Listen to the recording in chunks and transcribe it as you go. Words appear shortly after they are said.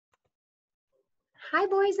Hi,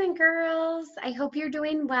 boys and girls. I hope you're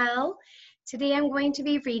doing well. Today I'm going to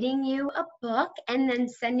be reading you a book and then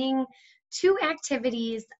sending two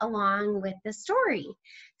activities along with the story.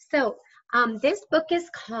 This book is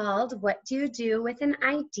called What Do You Do with an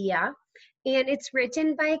Idea? And it's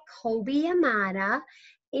written by Kobe Yamada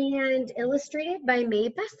and illustrated by May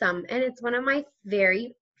Bessam. And it's one of my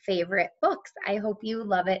very favorite books. I hope you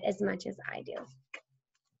love it as much as I do.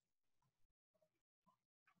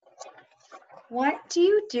 What do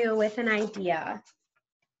you do with an idea?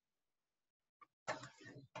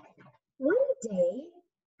 One day,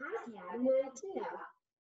 I had an idea.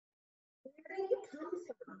 Where did it come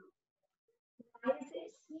from? Why is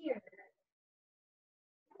it here?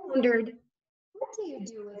 I wondered, what do you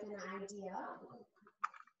do with an idea?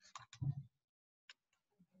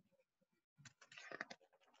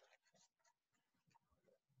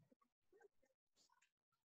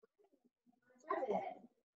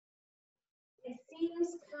 It seems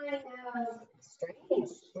kind of strange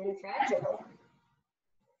and fragile.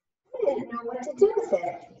 I didn't know what to do with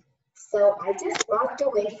it, so I just walked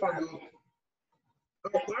away from it.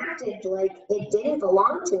 I acted like it didn't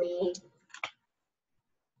belong to me.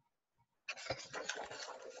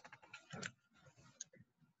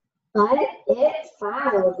 But it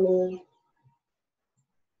followed me.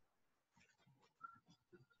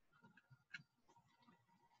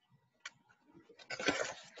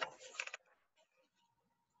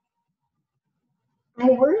 I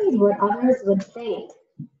worried what others would think.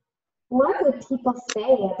 What would people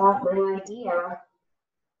say about my idea?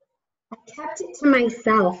 I kept it to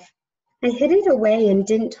myself. I hid it away and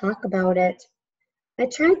didn't talk about it. I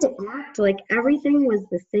tried to act like everything was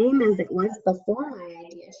the same as it was before my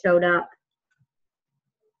idea showed up.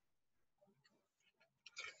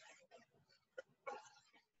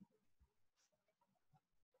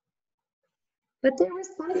 But there was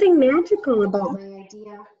something magical about my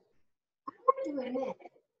idea. I have to admit,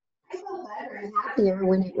 I felt better and happier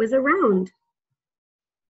when it was around.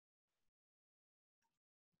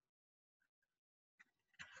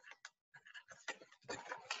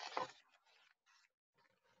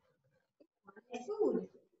 Food.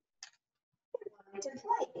 It wanted to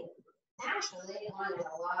play. Actually, it wanted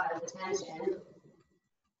a lot of attention.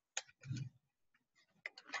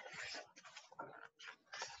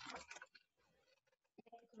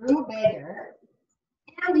 It grew bigger,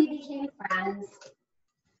 and we became friends.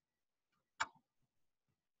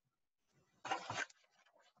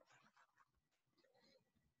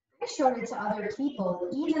 I showed it to other people,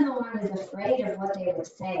 even though I was afraid of what they would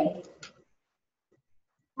say.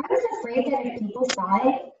 I was afraid that if people saw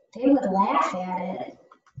it, they would laugh at it.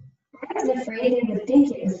 I was afraid they would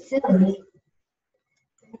think it was silly.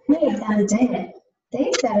 Many of them did.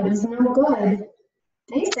 They said it was no good.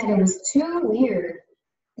 They said it was too weird.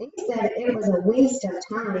 They said it was a waste of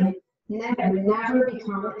time and that it would never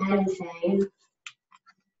become anything.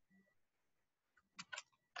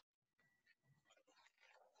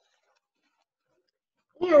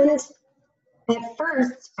 And at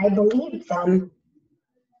first, I believed them.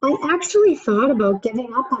 I actually thought about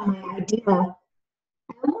giving up on my idea. I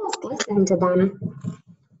almost listened to them.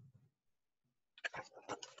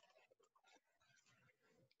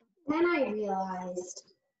 Then I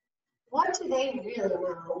realized, what do they really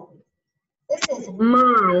know? This is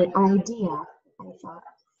my idea, I thought.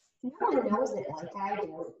 No one knows it like I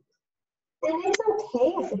do. And it's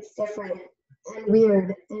okay if it's different and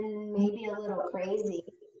weird and maybe a little crazy.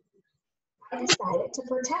 I decided to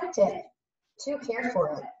protect it, to care for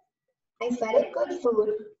it. I fed it good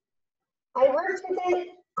food. I worked with it.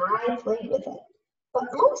 I played with it. But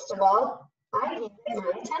most of all, I gave it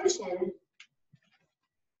my attention.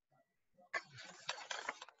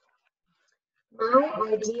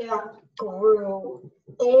 My idea grew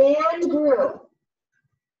and grew,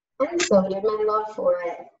 and so did my love for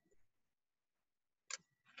it.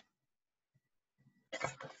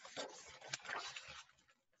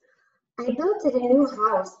 I built it a new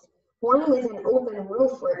house, one with an open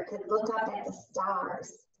roof where it could look up at the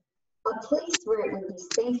stars, a place where it would be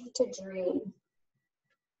safe to dream.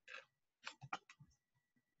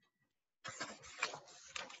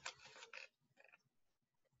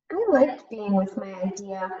 I liked being with my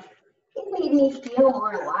idea. It made me feel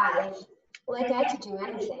more alive, like I could do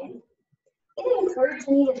anything. It encouraged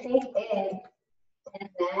me to think big, and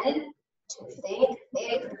then to think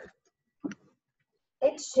bigger.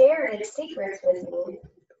 It shared its secrets with me.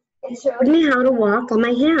 It showed me how to walk on my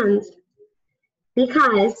hands.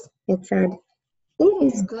 Because, it said, it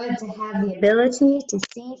is good to have the ability to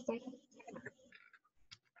see things.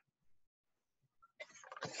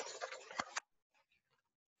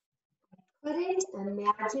 Couldn't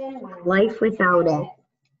imagine my life without it.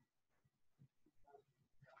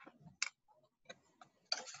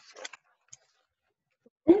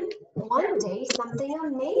 One day, something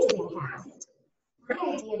amazing happened. My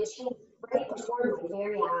idea changed right before my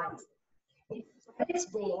very eyes. It spread its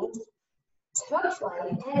wings, took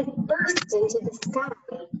flight, and burst into the sky.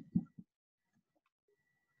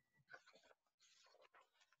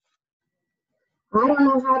 I don't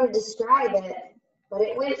know how to describe it, but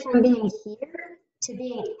it went from being here to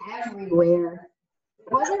being everywhere.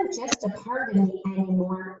 It wasn't just a part of me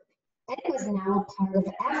anymore. It was now a part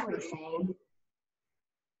of everything.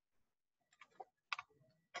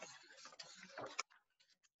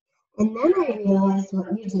 And then I realized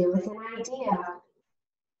what you do with an idea.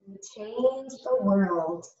 You change the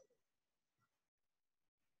world.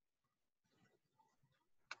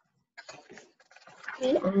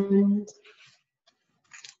 And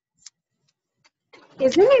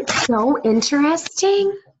isn't it so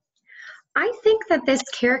interesting? I think that this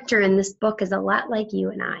character in this book is a lot like you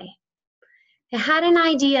and I. It had an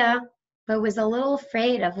idea, but was a little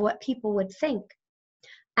afraid of what people would think.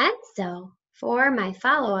 And so, for my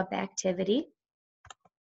follow-up activity,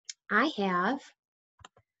 I have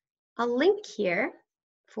a link here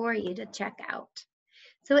for you to check out.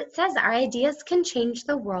 So it says our ideas can change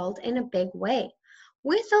the world in a big way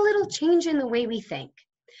with a little change in the way we think.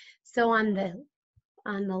 So on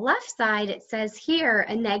the left side, it says here,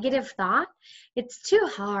 a negative thought, it's too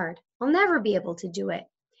hard. I'll never be able to do it.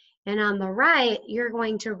 And on the right, you're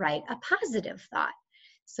going to write a positive thought.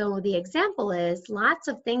 So the example is, lots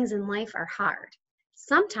of things in life are hard.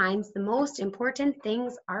 Sometimes the most important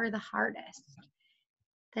things are the hardest.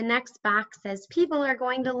 The next box says, people are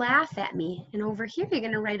going to laugh at me. And over here, you're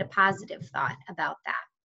going to write a positive thought about that.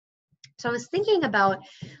 So I was thinking about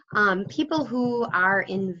people who are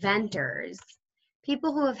inventors,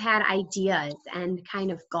 people who have had ideas and kind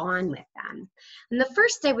of gone with them. And the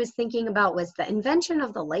first I was thinking about was the invention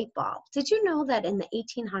of the light bulb. Did you know that in the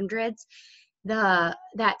 1800s,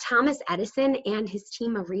 that Thomas Edison and his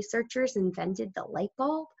team of researchers invented the light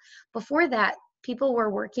bulb? Before that, people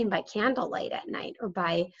were working by candlelight at night or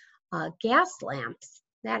by gas lamps.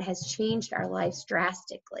 That has changed our lives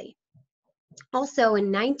drastically. Also,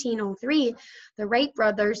 in 1903, the Wright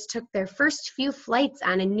brothers took their first few flights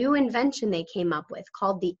on a new invention they came up with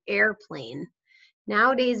called the airplane.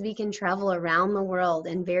 Nowadays, we can travel around the world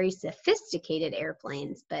in very sophisticated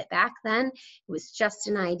airplanes, but back then, it was just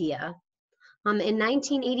an idea. In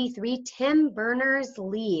 1983, Tim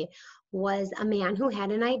Berners-Lee was a man who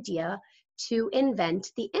had an idea to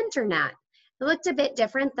invent the internet. It looked a bit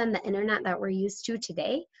different than the internet that we're used to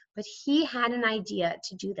today, but he had an idea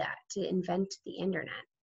to do that, to invent the internet.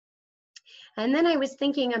 And then I was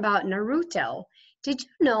thinking about Naruto. Did you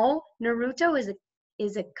know Naruto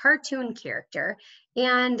is a cartoon character,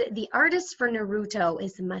 and the artist for Naruto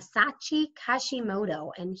is Masashi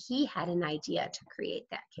Kishimoto, and he had an idea to create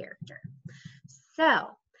that character. So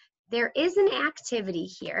there is an activity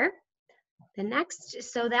here.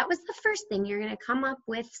 So that was the first thing. You're going to come up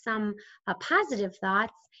with some positive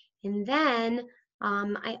thoughts, and then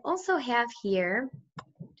I also have here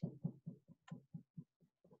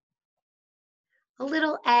a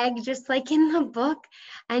little egg, just like in the book,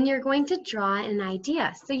 and you're going to draw an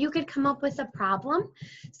idea. So you could come up with a problem.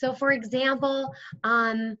 So for example,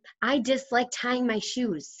 I dislike tying my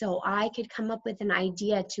shoes, so I could come up with an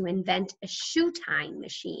idea to invent a shoe tying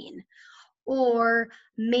machine. Or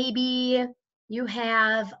maybe you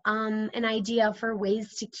have an idea for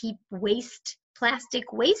ways to keep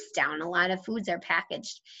plastic waste down. A lot of foods are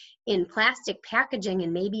packaged in plastic packaging,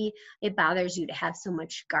 and maybe it bothers you to have so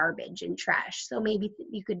much garbage and trash. So maybe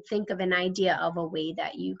you could think of an idea of a way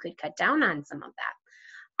that you could cut down on some of that.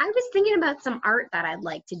 I was thinking about some art that I'd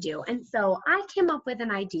like to do, and so I came up with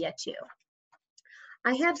an idea too.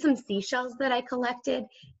 I have some seashells that I collected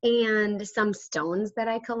and some stones that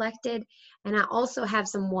I collected, and I also have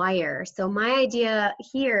some wire. So my idea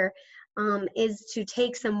here is to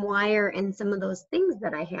take some wire and some of those things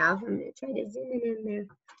that I have. I'm going to try to zoom in there.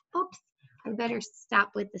 Oops, I better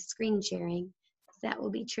stop with the screen sharing because that will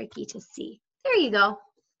be tricky to see. There you go.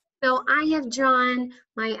 So I have drawn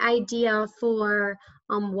my idea for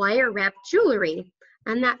wire wrapped jewelry.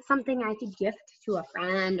 And that's something I could gift to a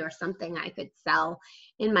friend or something I could sell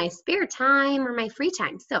in my spare time or my free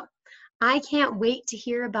time. So I can't wait to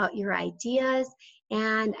hear about your ideas,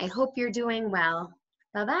 and I hope you're doing well.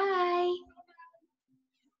 Bye-bye.